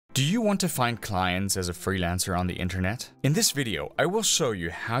Do you want to find clients as a freelancer on the internet? In this video, I will show you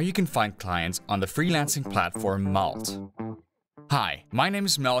how you can find clients on the freelancing platform Malt. Hi, my name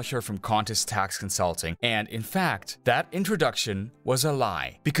is Melchior from Contest Tax Consulting, and in fact, that introduction was a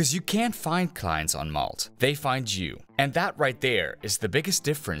lie, because you can't find clients on Malt. They find you. And that right there is the biggest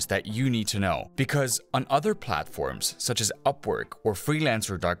difference that you need to know, because on other platforms such as Upwork or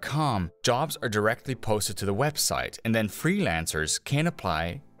freelancer.com, jobs are directly posted to the website, and then freelancers can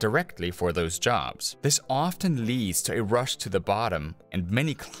apply directly for those jobs. This often leads to a rush to the bottom, and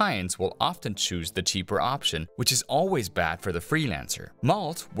many clients will often choose the cheaper option, which is always bad for the freelancer.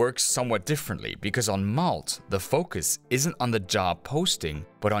 Malt works somewhat differently, because on Malt, the focus isn't on the job posting,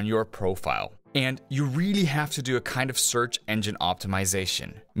 but on your profile. And you really have to do a kind of search engine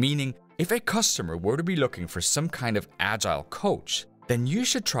optimization, meaning if a customer were to be looking for some kind of agile coach, then you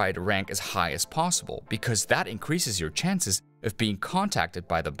should try to rank as high as possible, because that increases your chances of being contacted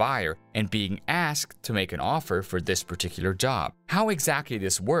by the buyer and being asked to make an offer for this particular job. How exactly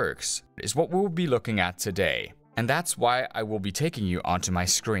this works is what we'll be looking at today, and that's why I will be taking you onto my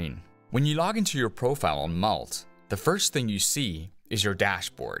screen. When you log into your profile on Malt, the first thing you see is your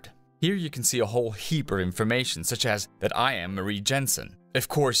dashboard. Here you can see a whole heap of information, such as that I am Marie Jensen. Of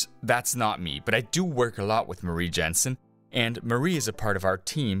course, that's not me, but I do work a lot with Marie Jensen, and Marie is a part of our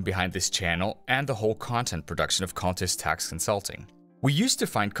team behind this channel and the whole content production of Contest Tax Consulting. We used to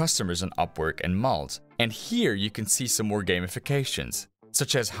find customers on Upwork and Malt, and here you can see some more gamifications,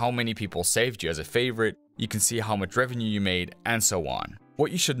 such as how many people saved you as a favorite, you can see how much revenue you made, and so on.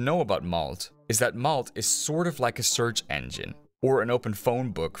 What you should know about Malt is that Malt is sort of like a search engine, or an open phone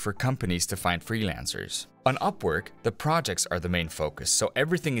book for companies to find freelancers. On Upwork, the projects are the main focus, so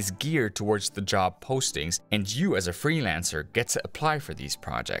everything is geared towards the job postings, and you as a freelancer get to apply for these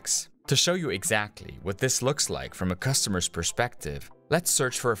projects. To show you exactly what this looks like from a customer's perspective, let's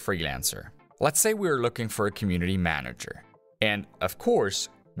search for a freelancer. Let's say we are looking for a community manager. And of course,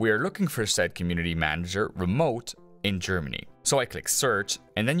 we are looking for said community manager remote in Germany. So I click search,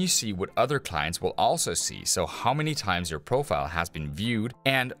 and then you see what other clients will also see, so how many times your profile has been viewed,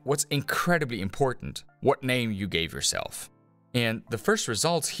 and what's incredibly important, what name you gave yourself. And the first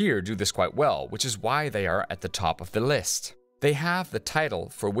results here do this quite well, which is why they are at the top of the list. They have the title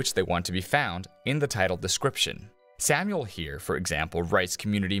for which they want to be found in the title description. Samuel here, for example, writes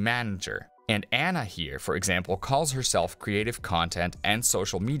community manager, and Anna here, for example, calls herself creative content and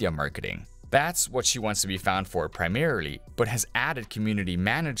social media marketing. That's what she wants to be found for primarily, but has added community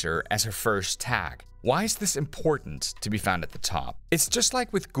manager as her first tag. Why is this important to be found at the top? It's just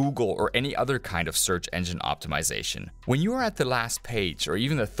like with Google or any other kind of search engine optimization. When you are at the last page or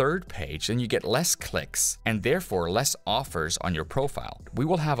even the third page, then you get less clicks and therefore less offers on your profile. We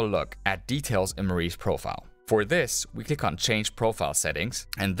will have a look at details in Marie's profile. For this, we click on Change Profile Settings,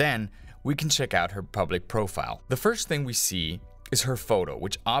 and then we can check out her public profile. The first thing we see is her photo,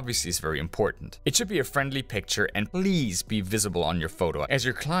 which obviously is very important. It should be a friendly picture, and please be visible on your photo, as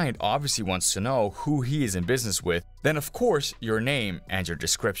your client obviously wants to know who he is in business with. Then of course, your name and your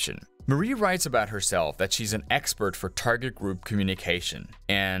description. Marie writes about herself that she's an expert for target group communication,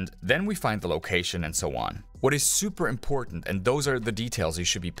 and then we find the location and so on. What is super important, and those are the details you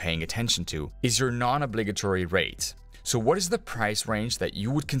should be paying attention to, is your non-obligatory rate. So what is the price range that you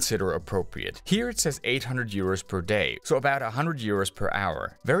would consider appropriate? Here it says 800 euros per day, so about 100 euros per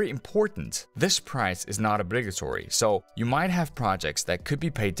hour. Very important, this price is not obligatory, so you might have projects that could be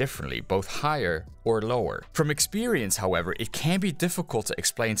paid differently, both higher or lower. From experience, however, it can be difficult to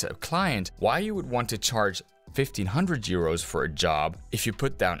explain to a client why you would want to charge 1,500 euros for a job if you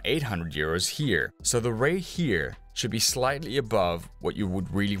put down 800 euros here. So the rate here should be slightly above what you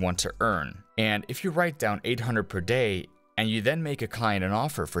would really want to earn. And if you write down 800 per day and you then make a client an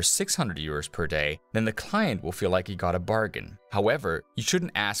offer for 600 euros per day, then the client will feel like he got a bargain. However, you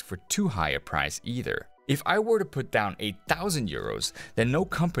shouldn't ask for too high a price either. If I were to put down 8,000 euros, then no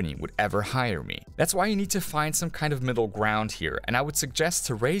company would ever hire me. That's why you need to find some kind of middle ground here, and I would suggest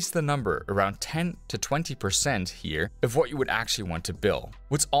to raise the number around 10 to 20% here of what you would actually want to bill.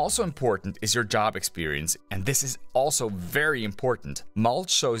 What's also important is your job experience, and this is also very important. Malt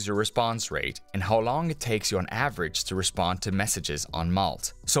shows your response rate and how long it takes you on average to respond to messages on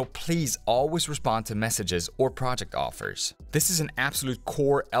Malt. So please always respond to messages or project offers. This is an absolute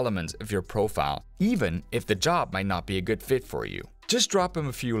core element of your profile, even if the job might not be a good fit for you. Just drop him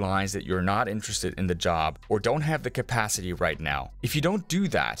a few lines that you're not interested in the job or don't have the capacity right now. If you don't do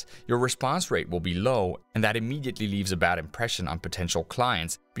that, your response rate will be low, and that immediately leaves a bad impression on potential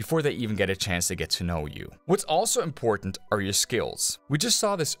clients before they even get a chance to get to know you. What's also important are your skills. We just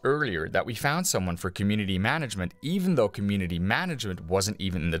saw this earlier that we found someone for community management even though community management wasn't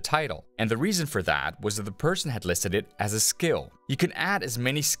even in the title. And the reason for that was that the person had listed it as a skill. You can add as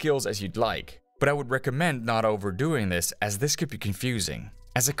many skills as you'd like, but I would recommend not overdoing this as this could be confusing.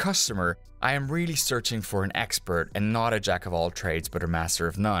 As a customer, I am really searching for an expert and not a jack of all trades but a master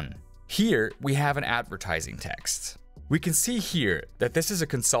of none. Here we have an advertising text. We can see here that this is a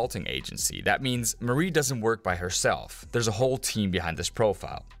consulting agency. That means Marie doesn't work by herself. There's a whole team behind this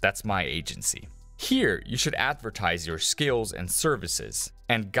profile. That's my agency. Here you should advertise your skills and services.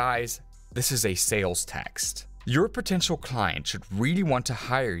 And guys, this is a sales text. Your potential client should really want to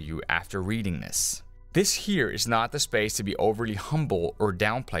hire you after reading this. This here is not the space to be overly humble or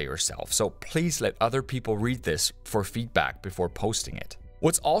downplay yourself, so please let other people read this for feedback before posting it.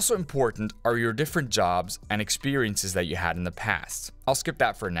 What's also important are your different jobs and experiences that you had in the past. I'll skip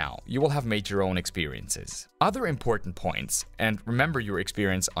that for now. You will have made your own experiences. Other important points, and remember your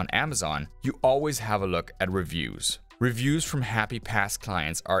experience on Amazon, you always have a look at reviews. Reviews from happy past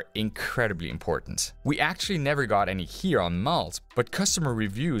clients are incredibly important. We actually never got any here on Malt, but customer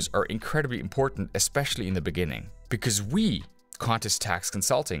reviews are incredibly important, especially in the beginning. Because we, Contest Tax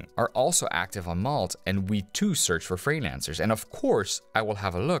Consulting, are also active on Malt, and we too search for freelancers. And of course, I will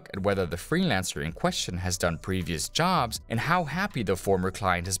have a look at whether the freelancer in question has done previous jobs and how happy the former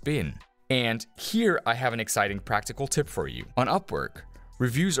client has been. And here I have an exciting practical tip for you. On Upwork,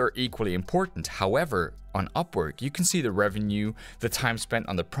 reviews are equally important. However, on Upwork, you can see the revenue, the time spent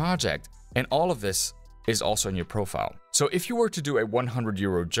on the project, and all of this is also in your profile. So if you were to do a 100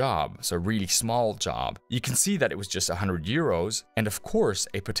 euro job, so a really small job, you can see that it was just 100 euros. And of course,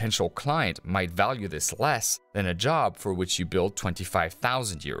 a potential client might value this less than a job for which you billed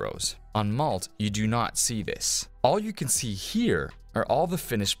 25,000 euros. On Malt, you do not see this. All you can see here are all the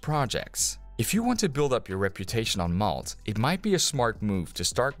finished projects. If you want to build up your reputation on Malt, it might be a smart move to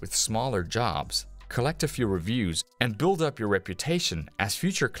start with smaller jobs, collect a few reviews, and build up your reputation, as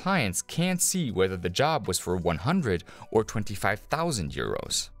future clients can't see whether the job was for 100 or 25,000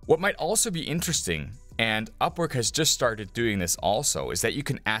 euros. What might also be interesting, and Upwork has just started doing this also, is that you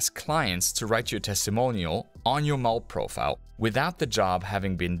can ask clients to write you a testimonial on your Malt profile without the job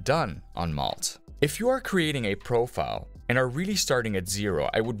having been done on Malt. If you are creating a profile and are really starting at zero,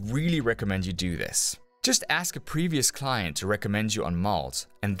 I would really recommend you do this. Just ask a previous client to recommend you on Malt,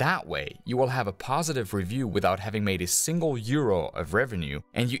 and that way you will have a positive review without having made a single euro of revenue,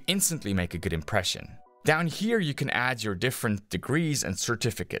 and you instantly make a good impression. Down here you can add your different degrees and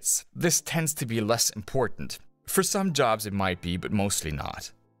certificates. This tends to be less important. For some jobs it might be, but mostly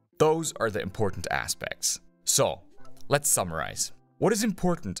not. Those are the important aspects. So, let's summarize. What is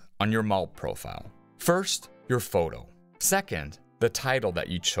important on your Malt profile? First, your photo. Second, the title that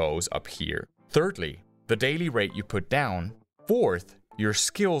you chose up here. Thirdly, the daily rate you put down. Fourth, your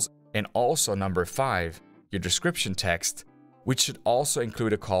skills, and also number 5, your description text, which should also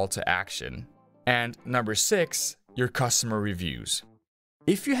include a call to action. And number 6, your customer reviews.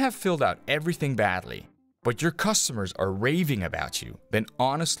 If you have filled out everything badly, but your customers are raving about you, then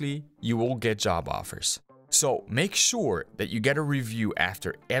honestly, you will get job offers. So make sure that you get a review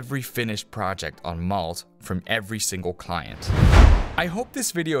after every finished project on Malt from every single client. I hope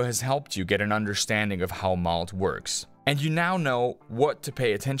this video has helped you get an understanding of how Malt works, and you now know what to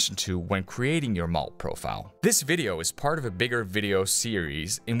pay attention to when creating your Malt profile. This video is part of a bigger video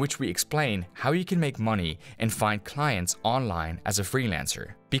series in which we explain how you can make money and find clients online as a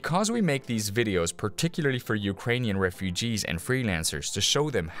freelancer. Because we make these videos particularly for Ukrainian refugees and freelancers to show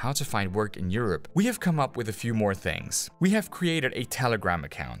them how to find work in Europe, we have come up with a few more things. We have created a Telegram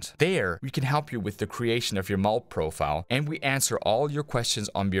account. There, we can help you with the creation of your Malt profile, and we answer all your questions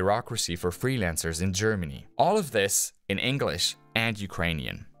on bureaucracy for freelancers in Germany. All of this in English and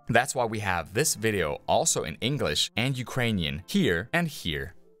Ukrainian. That's why we have this video also in English and Ukrainian here and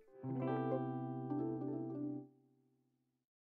here.